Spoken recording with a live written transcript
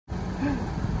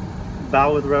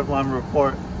Bow with Revlon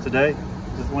report today.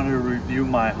 Just wanted to review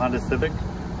my Honda Civic.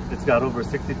 It's got over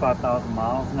 65,000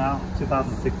 miles now,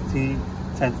 2016,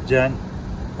 10th gen.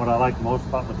 What I like most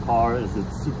about the car is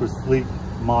it's super sleek,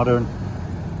 modern,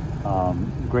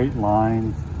 great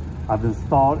lines. I've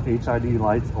installed HID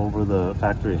lights over the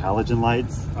factory halogen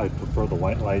lights. I prefer the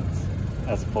white lights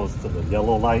as opposed to the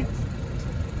yellow lights.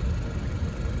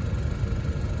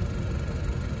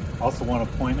 Also want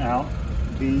to point out,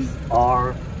 these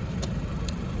are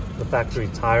the factory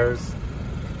tires.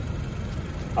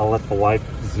 I'll let the wife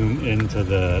zoom into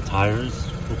the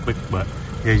tires real quick, but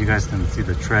yeah, you guys can see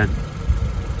the tread.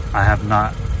 I have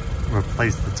not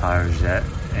replaced the tires yet,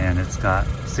 and it's got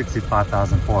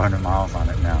 65,400 miles on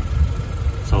it now.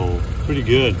 So pretty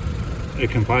good.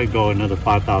 It can probably go another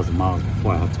 5,000 miles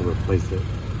before I have to replace it.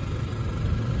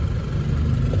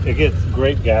 It gets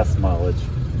great gas mileage.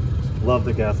 Love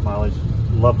the gas mileage.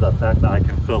 Love the fact that I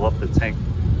can fill up the tank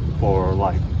for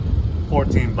like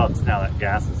 14 bucks now that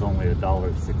gas is only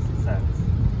 $1.60.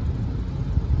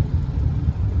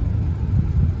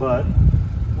 But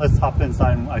let's hop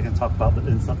inside and I can talk about the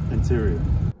interior.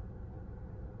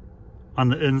 On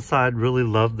the inside, really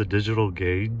love the digital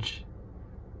gauge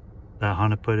that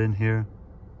Honda put in here.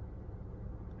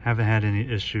 Haven't had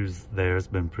any issues there. It's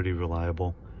been pretty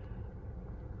reliable.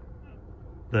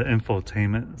 The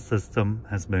infotainment system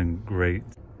has been great.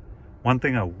 One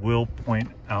thing I will point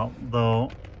out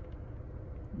though,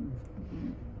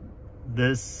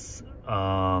 this,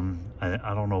 I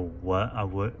don't know what I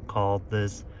would call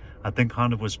this. I think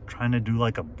Honda was trying to do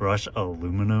like a brushed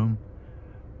aluminum,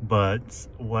 but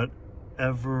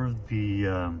whatever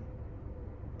the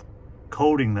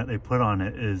coating that they put on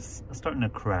it is starting to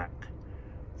crack.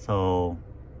 So,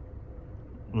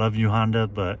 love you Honda,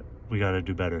 but we gotta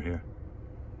do better here.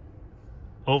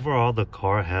 Overall, the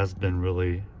car has been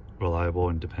really reliable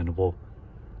and dependable.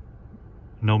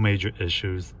 No major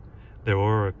issues. There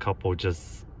were a couple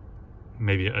just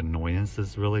maybe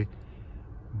annoyances really,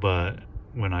 but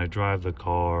when I drive the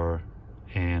car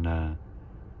and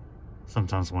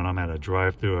sometimes when I'm at a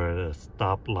drive-thru or at a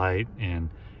stoplight and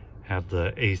have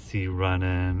the AC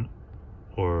running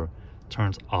or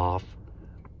turns off,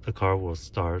 the car will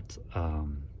start,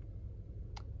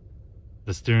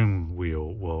 the steering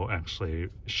wheel will actually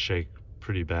shake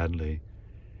pretty badly.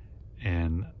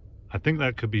 And I think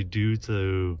that could be due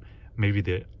to maybe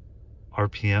the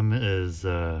RPM is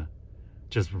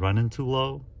just running too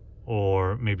low,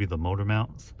 or maybe the motor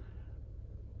mounts.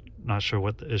 Not sure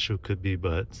what the issue could be,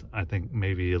 but I think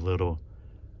maybe a little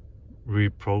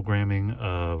reprogramming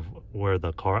of where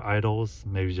the car idles,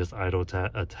 maybe just idle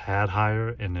a tad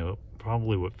higher, and it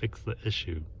probably would fix the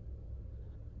issue.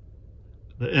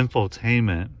 The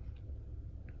infotainment,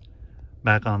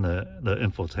 back on the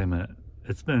infotainment,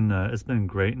 it's been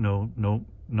great. No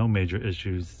major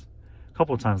issues. A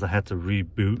couple of times I had to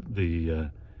reboot the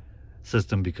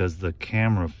system because the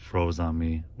camera froze on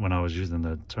me when I was using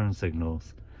the turn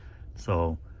signals.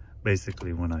 So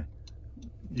basically when I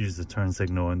use the turn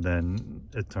signal and then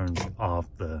it turns off,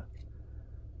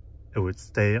 it would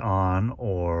stay on,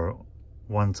 or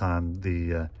one time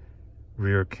the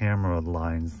rear camera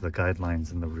lines, the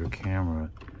guidelines in the rear camera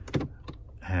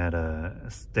had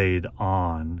stayed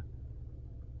on,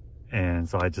 and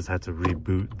so I just had to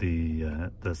reboot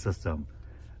the system.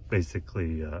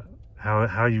 Basically,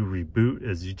 how you reboot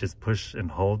is you just push and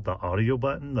hold the audio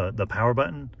button, the power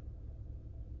button,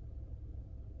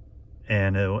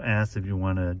 and it will ask if you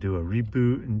want to do a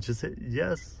reboot, and just hit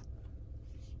yes.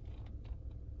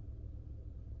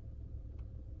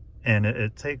 And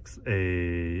it takes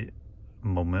a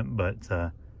moment,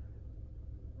 but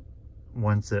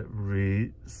once it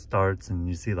restarts and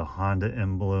you see the Honda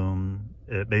emblem,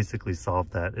 it basically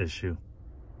solved that issue.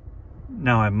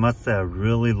 Now I must say I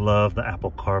really love the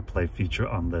Apple CarPlay feature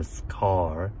on this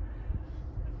car.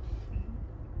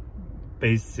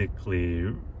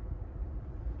 Basically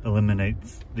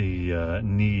eliminates the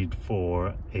need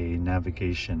for a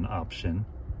navigation option,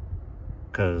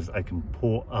 because I can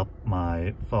pull up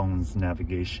my phone's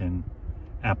navigation,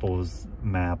 Apple's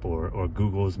map or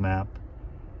Google's map,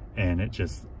 and it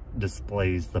just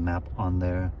displays the map on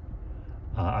there.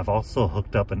 I've also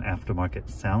hooked up an aftermarket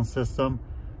sound system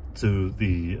to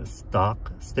the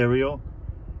stock stereo,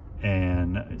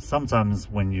 and sometimes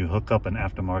when you hook up an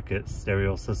aftermarket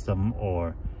stereo system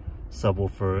or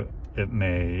subwoofer, it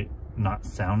may not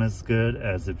sound as good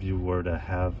as if you were to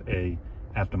have a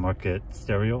aftermarket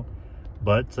stereo,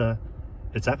 but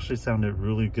it's actually sounded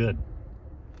really good.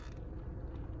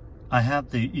 I have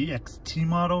the EXT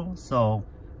model, so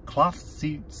cloth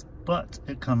seats, but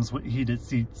it comes with heated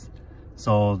seats,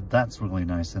 so that's really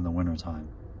nice in the wintertime.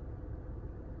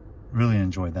 Really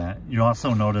enjoy that. You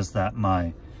also notice that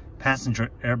my passenger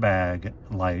airbag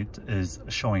light is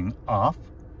showing off,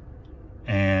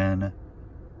 and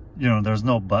you know, there's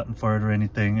no button for it or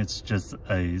anything. It's just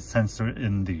a sensor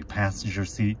in the passenger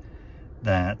seat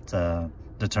that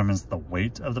determines the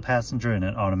weight of the passenger, and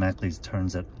it automatically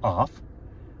turns it off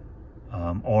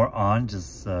or on,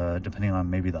 just depending on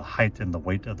maybe the height and the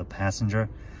weight of the passenger.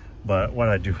 But what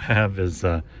I do have is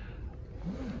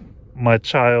my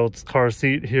child's car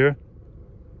seat here,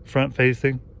 front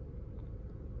facing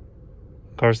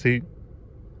car seat,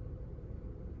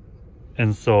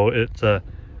 and so it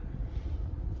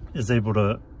is able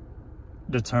to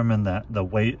determine that the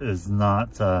weight is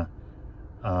not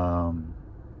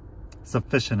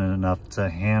sufficient enough to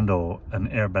handle an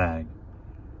airbag,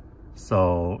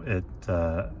 so it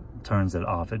turns it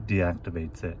off, it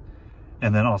deactivates it.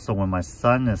 And then also when my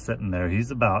son is sitting there, he's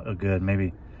about a good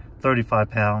maybe 35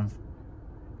 pounds,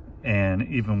 and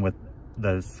even with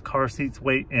the car seat's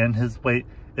weight and his weight,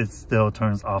 it still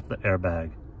turns off the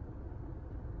airbag.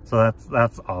 So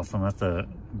that's awesome. That's a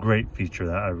great feature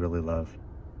that I really love.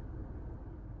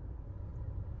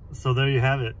 So there you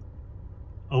have it.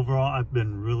 Overall, I've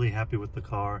been really happy with the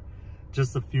car.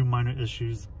 Just a few minor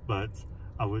issues, but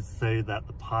I would say that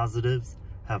the positives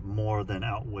have more than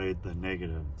outweighed the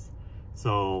negatives.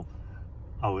 So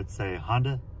I would say,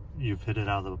 Honda, you've hit it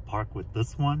out of the park with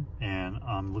this one, and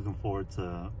I'm looking forward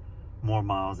to more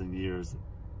miles and years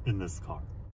in this car.